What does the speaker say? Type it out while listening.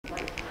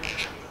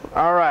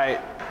All right.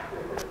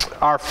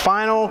 Our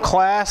final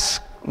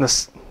class, the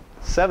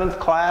 7th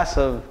class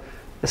of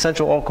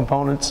essential oil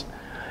components,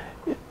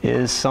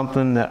 is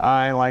something that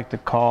I like to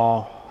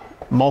call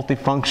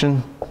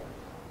multifunction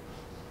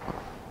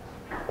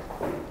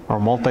or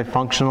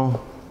multifunctional.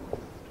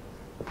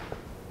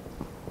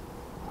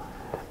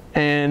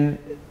 And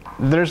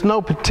there's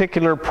no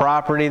particular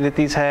property that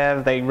these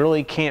have. They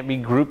really can't be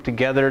grouped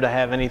together to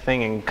have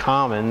anything in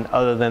common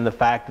other than the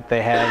fact that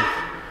they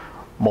have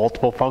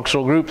multiple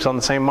functional groups on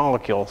the same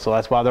molecule. So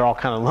that's why they're all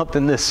kind of lumped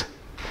in this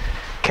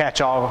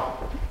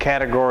catch-all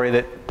category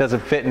that doesn't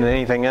fit into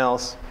anything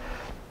else.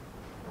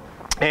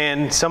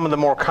 And some of the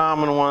more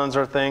common ones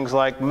are things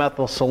like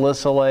methyl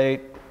salicylate,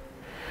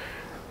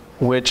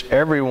 which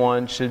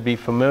everyone should be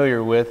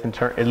familiar with,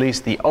 at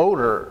least the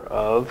odor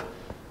of,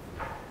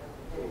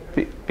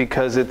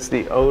 because it's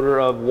the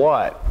odor of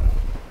what?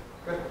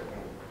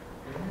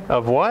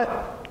 Of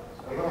what?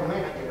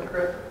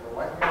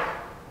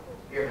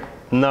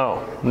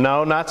 No,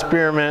 not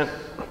spearmint.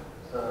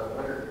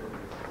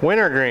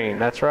 Wintergreen,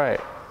 that's right.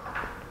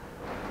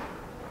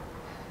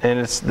 And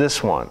it's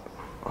this one.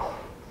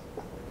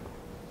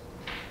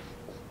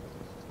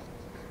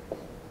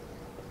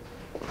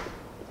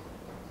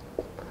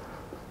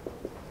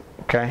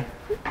 Okay.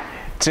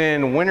 It's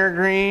in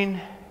wintergreen.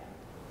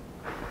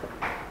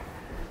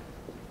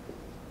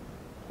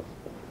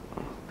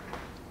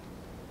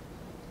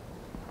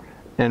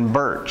 And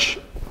birch,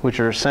 which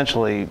are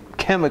essentially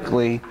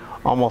chemically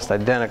almost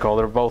identical.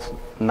 They're both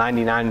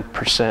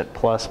 99%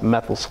 plus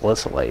methyl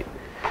salicylate.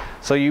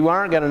 So you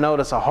aren't going to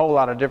notice a whole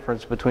lot of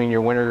difference between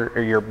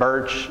your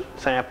birch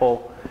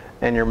sample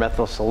and your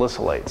methyl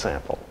salicylate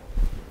sample.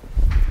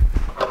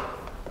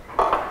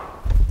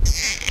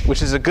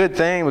 Which is a good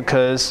thing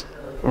because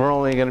we're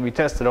only going to be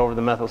tested over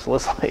the methyl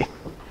salicylate.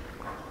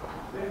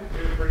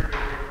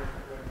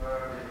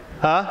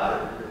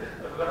 Huh?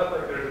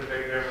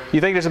 You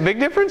think there's a big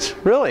difference?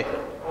 Really?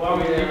 Well, I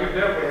mean, you could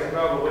definitely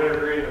smell the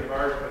wintergreen and the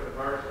birch, but the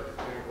birch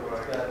is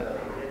like, I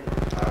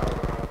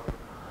don't know.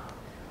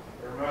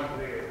 It reminds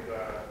me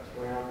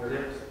of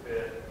lips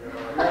bit. You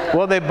know?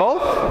 Well,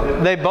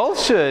 they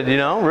both should, you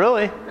know,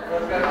 really.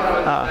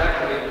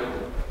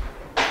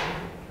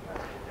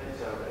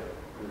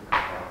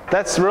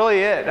 That's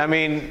really it. I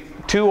mean,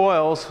 2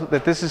 oils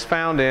that this is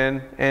found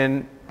in,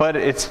 but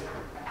this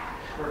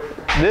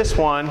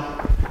one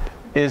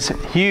is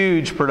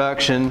huge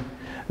production.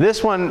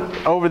 This one,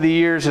 over the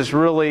years, is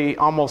really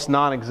almost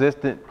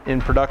non-existent in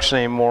production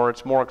anymore.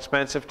 It's more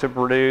expensive to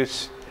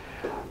produce.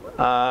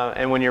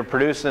 And when you're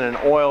producing an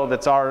oil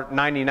that's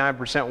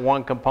 99%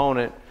 one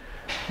component,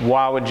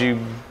 why would you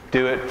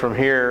do it from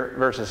here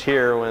versus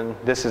here when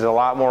this is a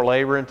lot more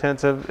labor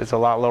intensive, it's a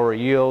lot lower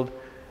yield,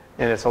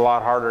 and it's a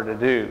lot harder to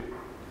do?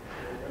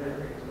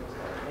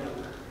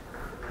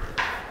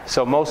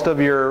 So most of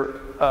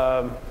your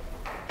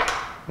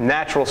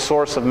natural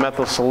source of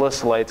methyl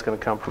salicylate is going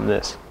to come from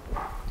this.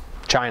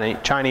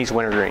 Chinese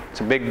wintergreen.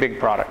 It's a big, big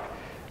product.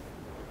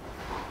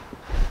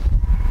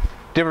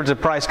 Difference in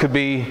price could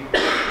be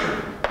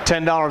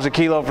 $10 a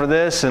kilo for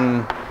this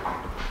and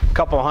a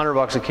couple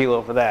 $100 a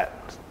kilo for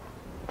that,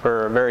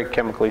 for a very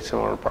chemically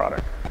similar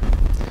product.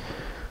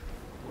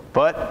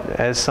 But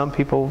as some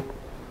people,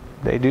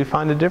 they do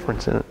find a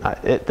difference in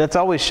it. That's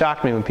always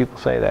shocked me when people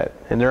say that.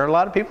 And there are a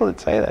lot of people that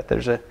say that.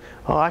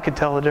 Oh, I could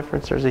tell the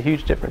difference. There's a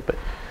huge difference, but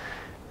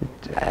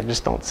I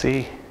just don't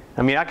see.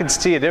 I mean, I can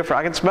see a difference.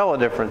 I can smell a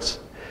difference,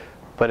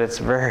 but it's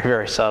very,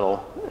 very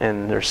subtle,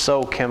 and they're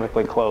so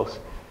chemically close.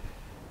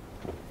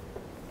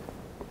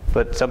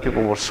 But some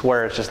people will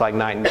swear it's just like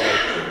night and day.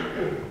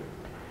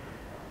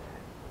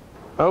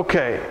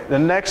 Okay, the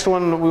next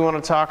one we want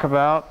to talk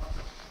about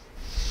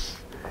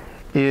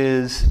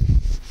is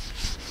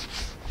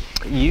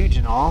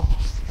eugenol,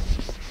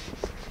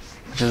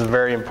 which is a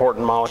very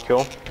important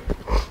molecule.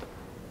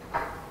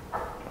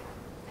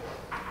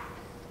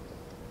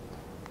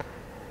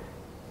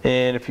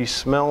 And if you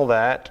smell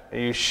that,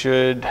 you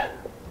should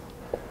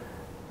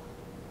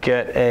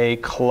get a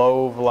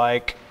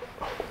clove-like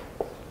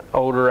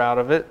odor out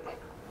of it.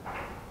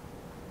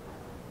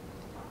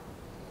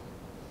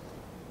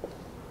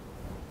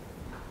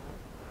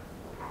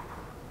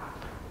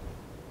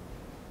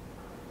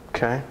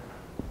 Okay.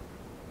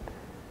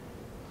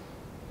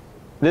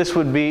 This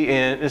would be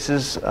this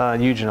is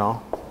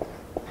eugenol.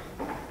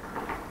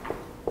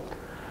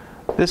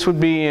 This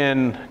would be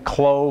in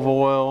clove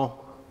oil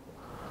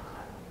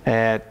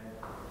at,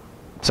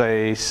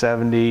 say,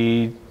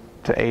 70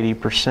 to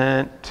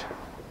 80%.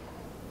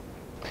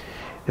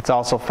 It's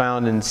also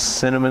found in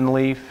cinnamon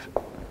leaf.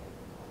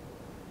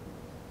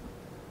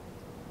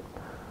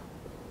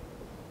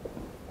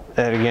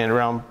 And again,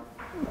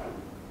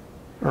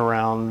 around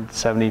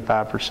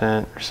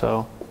 75% or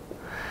so.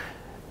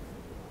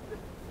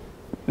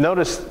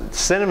 Notice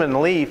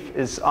cinnamon leaf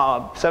is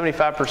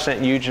 75%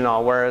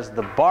 eugenol, whereas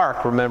the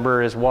bark,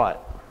 remember, is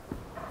what?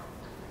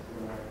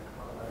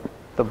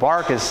 The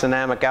bark is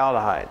cinnamic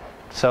aldehyde.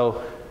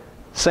 So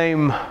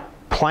same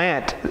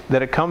plant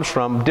that it comes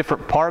from,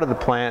 different part of the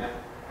plant,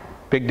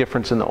 big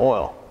difference in the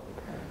oil.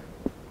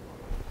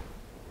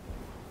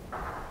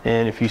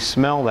 And if you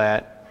smell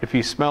that, if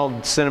you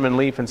smelled cinnamon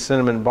leaf and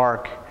cinnamon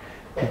bark,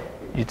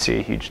 you'd see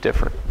a huge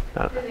difference.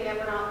 Do they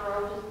ever not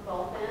throw just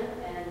both in?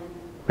 And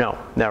No,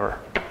 never.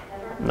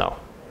 never? No.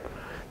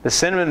 The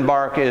cinnamon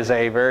bark is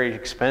a very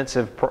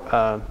expensive,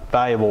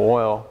 valuable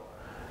oil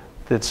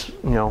that's,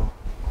 you know,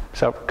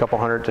 a couple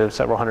hundred to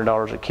several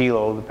 $100s a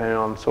kilo, depending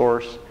on the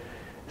source.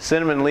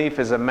 Cinnamon leaf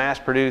is a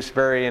mass-produced,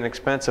 very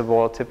inexpensive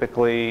oil,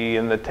 typically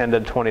in the $10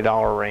 to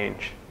 $20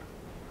 range.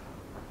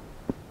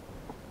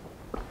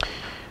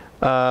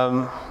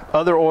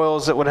 Other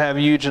oils that would have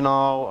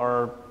eugenol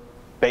are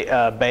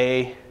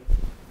bay.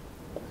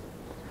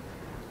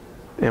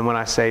 And when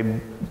I say,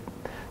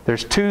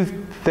 there's two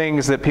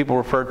things that people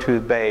refer to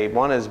as bay.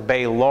 One is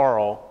bay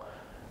laurel,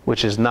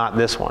 which is not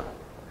this one.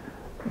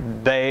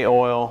 Bay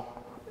oil,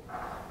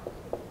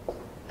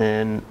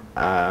 and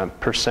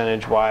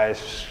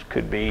percentage-wise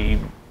could be,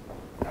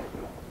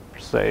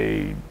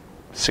 say,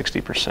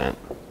 60%.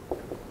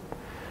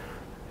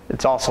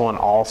 It's also an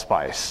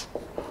allspice.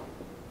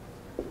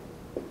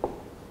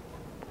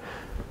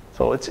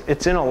 So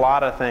it's in a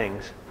lot of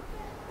things.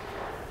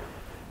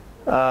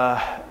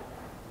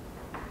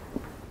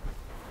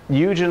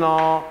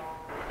 Eugenol,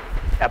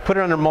 I put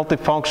it under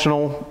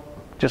multifunctional,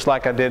 just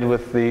like I did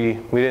with the,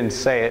 we didn't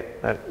say it,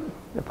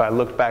 if I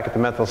look back at the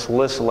methyl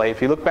salicylate,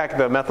 if you look back at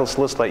the methyl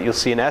salicylate, you'll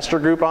see an ester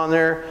group on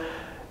there,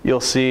 you'll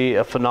see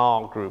a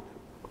phenol group,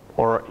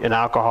 or an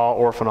alcohol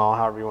or phenol,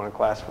 however you want to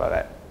classify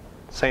that.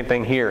 Same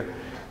thing here.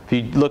 If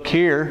you look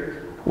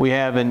here, we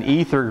have an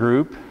ether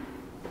group,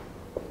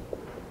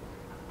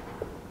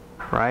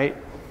 right?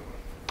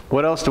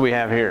 What else do we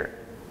have here?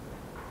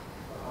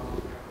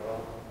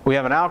 We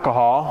have an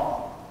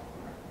alcohol.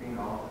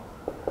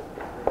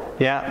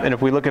 Yeah, and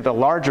if we look at the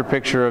larger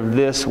picture of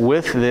this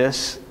with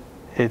this,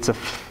 it's a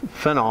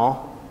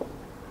phenol.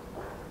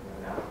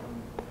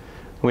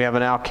 We have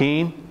an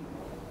alkene.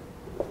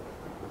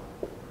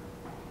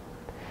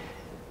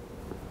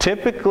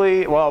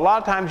 Typically, well, a lot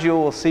of times you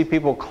will see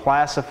people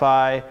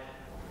classify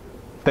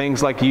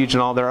things like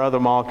eugenol. There are other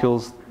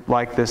molecules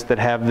like this that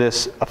have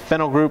this, a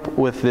phenyl group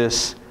with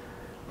this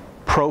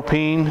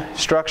propene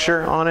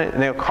structure on it,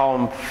 and they'll call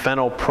them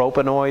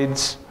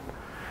phenylpropanoids.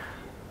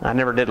 I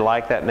never did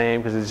like that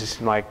name because it's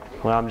just like,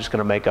 well, I'm just going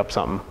to make up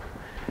something,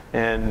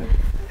 and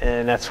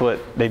that's what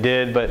they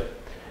did. But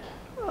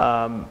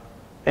and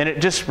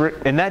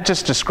that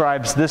just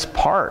describes this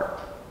part.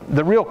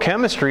 The real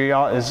chemistry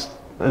is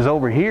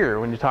over here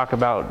when you talk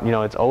about, you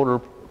know, its odor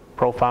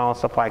profile and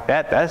stuff like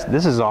that.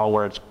 This is all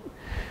where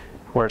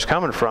it's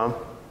coming from.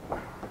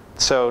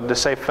 So to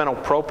say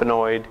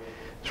phenylpropanoid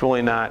is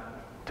really not,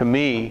 to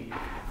me,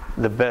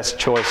 the best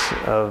choice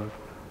of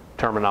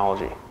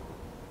terminology.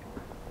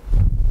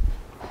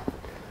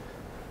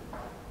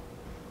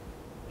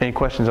 Any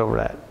questions over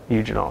that?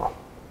 Eugenol.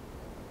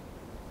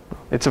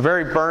 It's a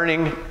very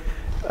burning,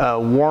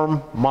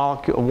 warm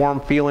molecule,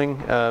 warm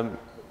feeling.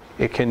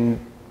 It can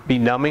be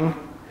numbing.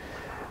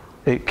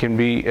 It can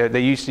be,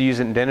 they used to use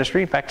it in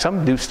dentistry. In fact,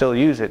 some do still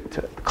use it,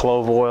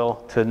 clove oil,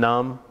 to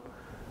numb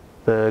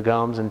the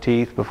gums and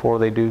teeth before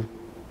they do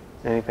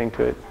anything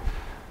to it.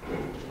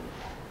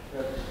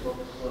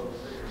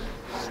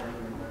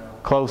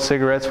 Clove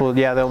cigarettes, well,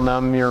 yeah, they'll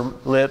numb your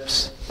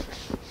lips.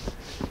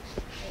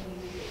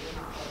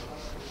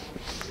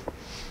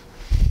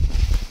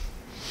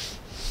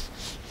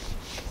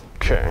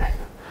 Okay.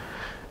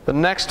 The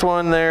next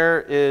one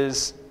there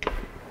is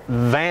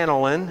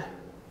vanillin.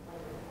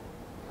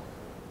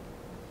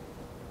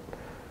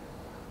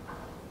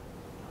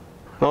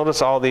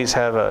 Notice all these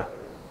have a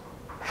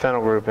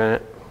phenyl group in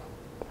it.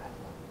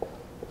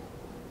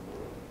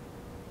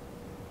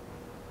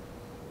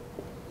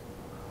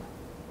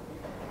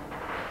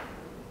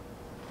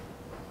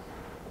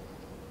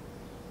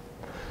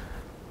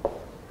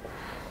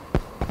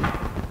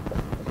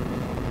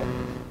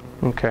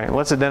 Okay,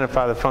 let's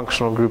identify the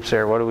functional groups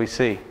there. What do we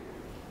see?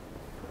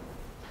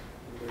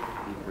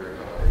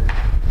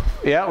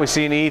 Yeah, we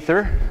see an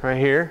ether right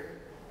here.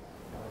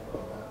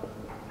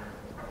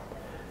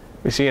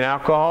 We see an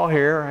alcohol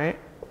here, right?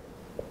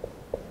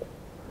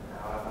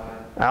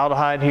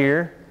 Aldehyde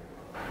here.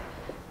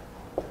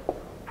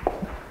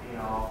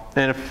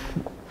 And a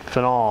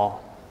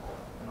phenol.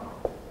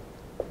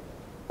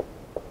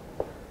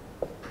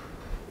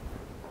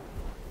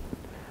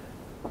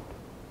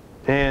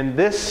 And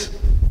this,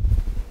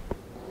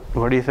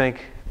 where do you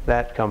think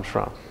that comes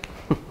from?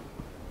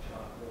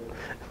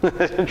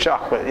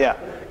 Chocolate, yeah.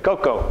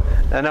 Cocoa.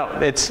 No,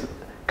 it's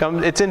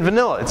in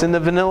vanilla. It's in the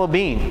vanilla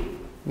bean.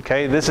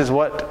 Okay, this is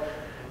what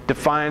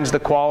defines the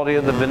quality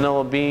of the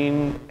vanilla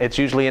bean. It's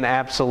usually an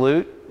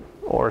absolute,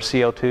 or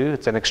CO2.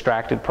 It's an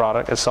extracted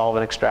product, a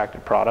solvent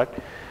extracted product.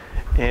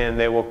 And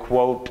they will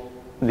quote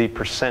the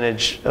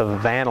percentage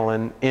of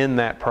vanillin in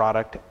that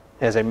product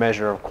as a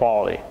measure of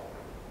quality.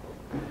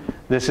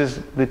 This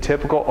is the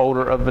typical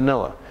odor of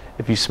vanilla.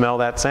 If you smell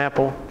that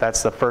sample,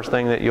 that's the first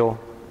thing that you'll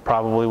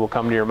probably will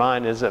come to your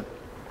mind, is a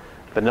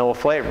vanilla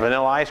flavor,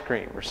 vanilla ice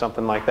cream or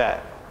something like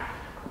that.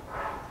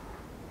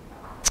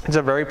 It's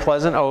a very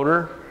pleasant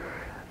odor.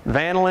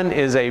 Vanillin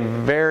is a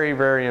very,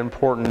 very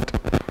important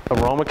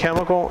aroma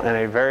chemical and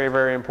a very,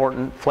 very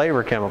important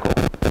flavor chemical,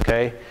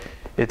 okay?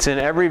 It's in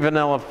every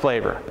vanilla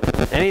flavor.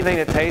 Anything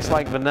that tastes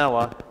like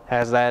vanilla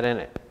has that in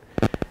it.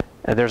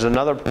 And there's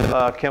another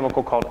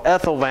chemical called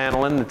ethyl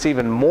vanillin that's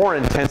even more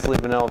intensely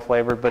vanilla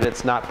flavored, but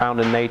it's not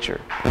found in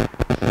nature.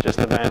 Just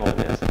the vanillin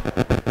is.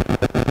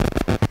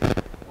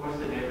 What's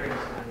the difference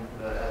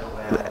in the ethyl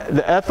vanillin?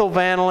 The ethyl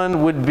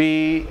vanillin would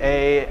be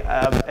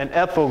an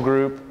ethyl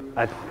group,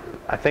 I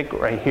think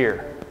right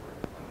here.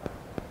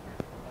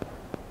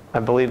 I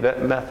believe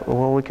that methyl,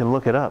 well, we can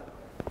look it up.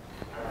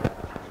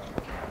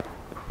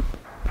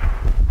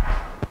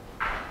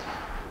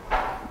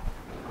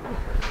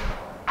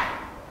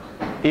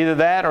 Either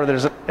that or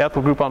there's an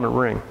ethyl group on the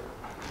ring.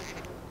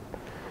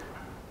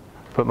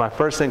 But my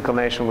first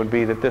inclination would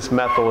be that this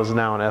methyl is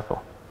now an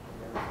ethyl.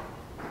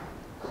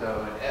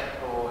 So an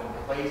ethyl in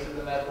place of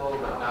the methyl,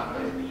 but not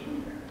with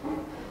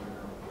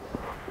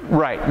the.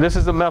 Right. This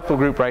is the methyl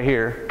group right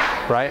here,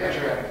 right?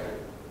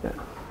 Yeah.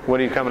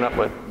 What are you coming up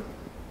with?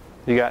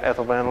 You got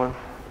ethyl vanillin?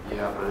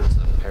 Yeah, but it's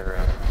a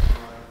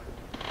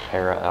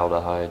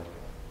para-aldehyde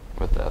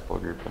with the ethyl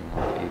group and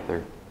the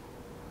ether.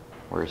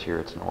 Whereas here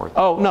it's an ortho.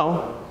 Oh,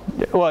 no.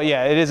 Well,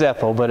 yeah, it is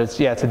ethyl, but it's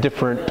a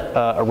different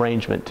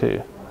arrangement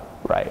too.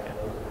 Right.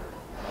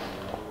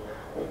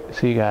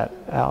 So you got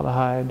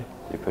aldehyde.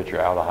 You put your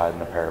aldehyde in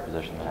the para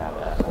position and have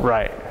that.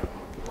 Right.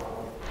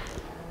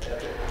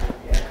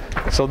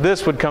 So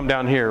this would come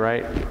down here,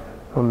 right?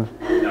 No,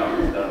 it's done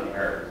in the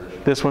para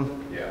position. This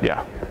one?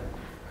 Yeah.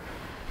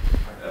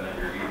 And then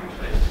your even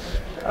stays.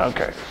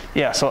 Okay.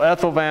 Yeah, so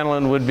ethyl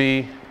vanillin would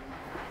be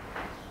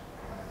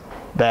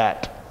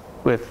that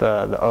with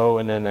the O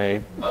and then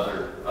a...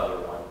 Other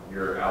one,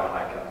 your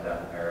aldehyde comes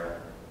down the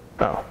para,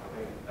 Oh.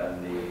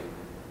 and the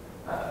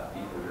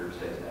ether group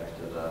stays next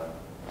to the.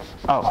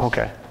 Oh,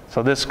 okay.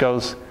 So this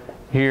goes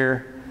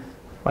here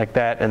like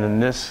that, and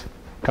then this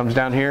comes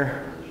down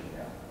here?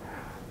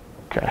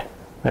 Okay,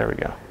 there we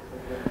go.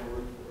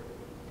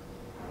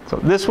 So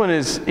this one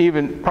is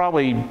even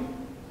probably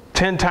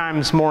 10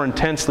 times more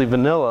intensely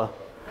vanilla.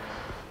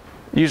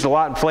 Used a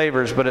lot in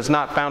flavors, but it's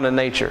not found in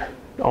nature.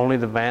 Only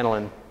the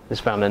vanillin is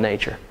found in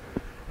nature.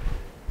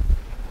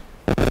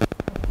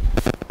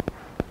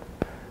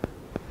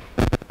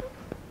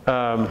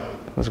 I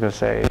was going to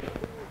say,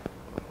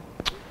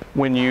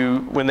 when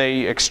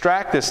they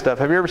extract this stuff,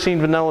 have you ever seen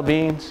vanilla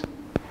beans?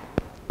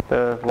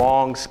 The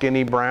long,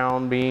 skinny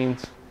brown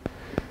beans.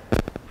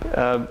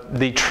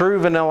 The true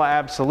vanilla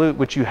absolute,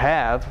 which you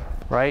have,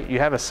 right? You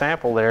have a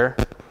sample there.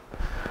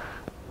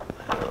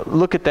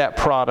 Look at that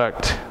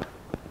product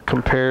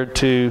compared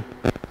to,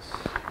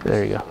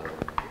 there you go.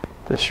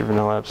 This is your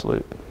vanilla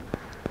absolute.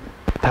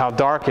 How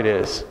dark it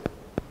is.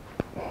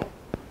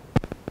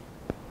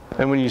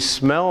 And when you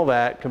smell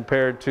that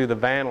compared to the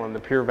vanillin, the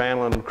pure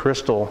vanillin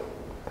crystal,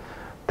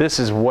 this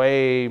is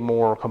way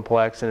more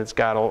complex, and it's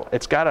got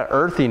an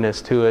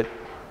earthiness to it.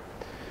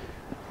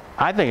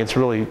 I think it's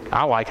really,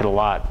 I like it a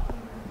lot.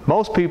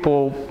 Most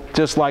people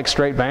just like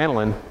straight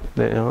vanillin.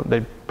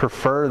 They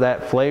prefer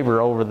that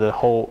flavor over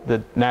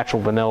the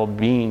natural vanilla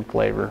bean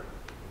flavor.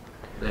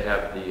 They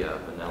have the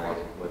vanilla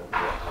with the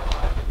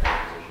aldehyde in their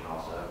position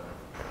also.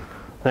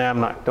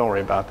 Nah, don't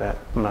worry about that.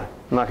 I'm not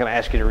going to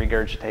ask you to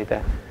regurgitate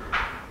that.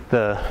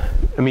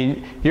 I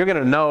mean, you're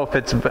going to know if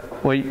it's,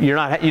 well, you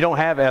don't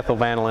have ethyl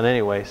vanillin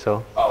anyway,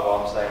 so. Oh,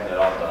 well, I'm saying that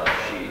on the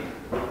sheet,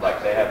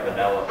 like they have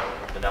vanillin.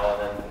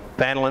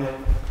 Vanillin?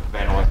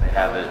 Vanillin, they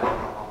have it.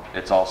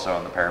 It's also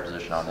in the para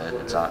position on it.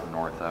 It's not in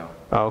ortho.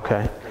 Oh,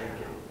 okay.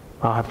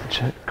 I'll have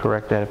to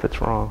correct that if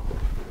it's wrong.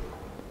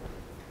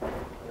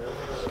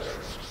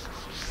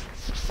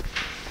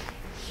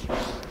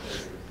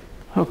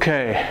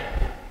 Okay.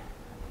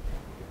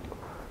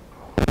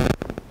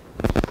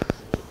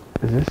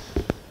 Is this?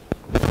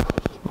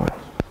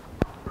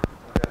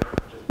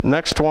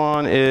 Next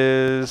one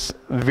is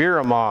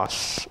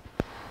Viramos,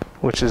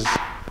 which is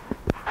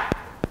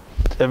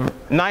a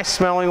nice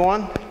smelling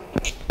one.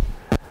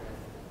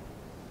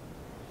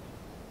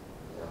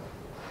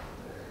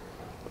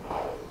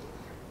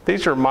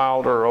 These are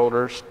milder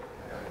odors.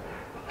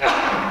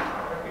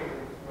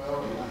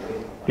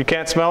 You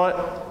can't smell it?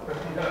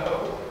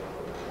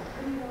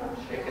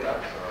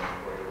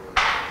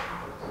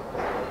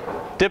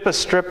 Dip a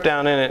strip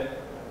down in it.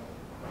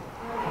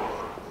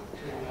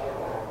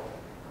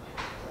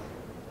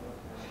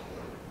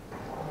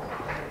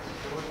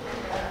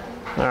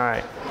 All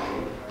right.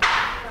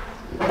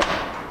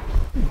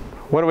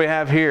 What do we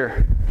have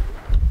here?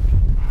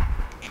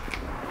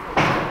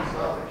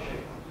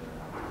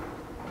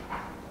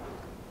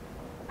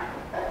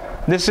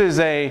 This is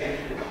a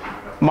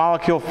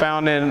molecule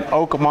found in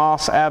oak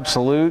moss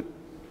absolute.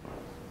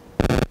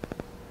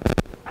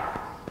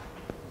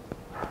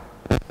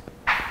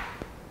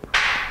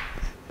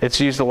 It's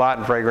used a lot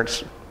in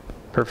fragrance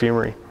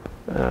perfumery.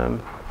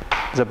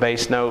 As a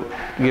base note,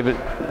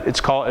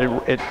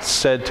 it's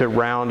said to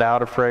round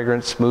out a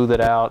fragrance, smooth it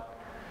out.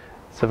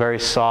 It's a very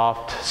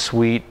soft,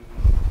 sweet,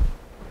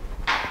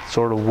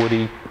 sort of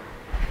woody.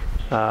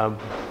 But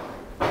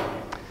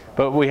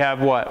we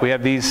have what? We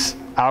have these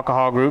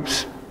alcohol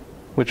groups,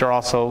 which are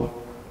also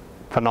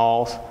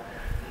phenols.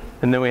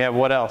 And then we have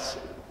what else?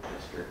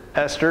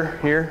 Ester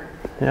here.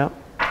 Yep.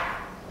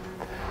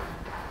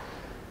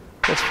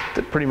 That's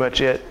pretty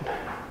much it.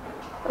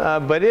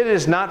 But it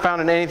is not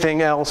found in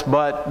anything else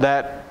but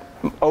that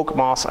oak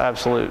moss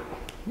absolute.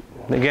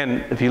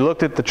 Again, if you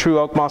looked at the true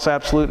oak moss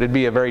absolute, it'd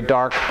be a very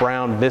dark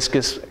brown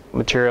viscous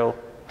material.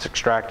 It's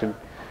extracted,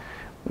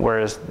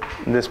 whereas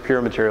this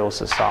pure material is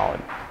solid.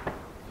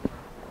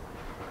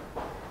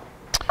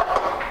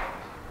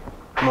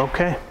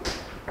 Okay.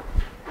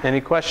 Any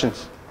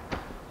questions?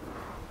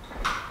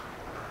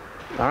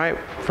 All right,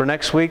 for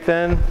next week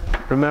then,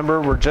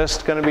 remember we're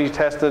just going to be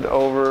tested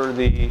over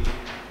the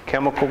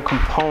chemical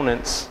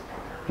components,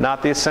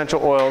 not the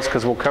essential oils,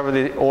 because we'll cover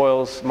the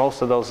oils,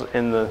 most of those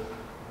in the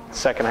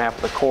second half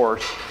of the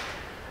course.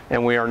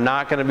 And we are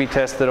not going to be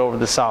tested over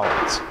the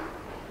solids,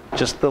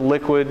 just the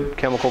liquid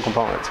chemical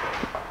components.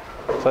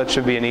 So that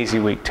should be an easy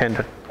week, 10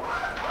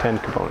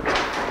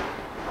 components.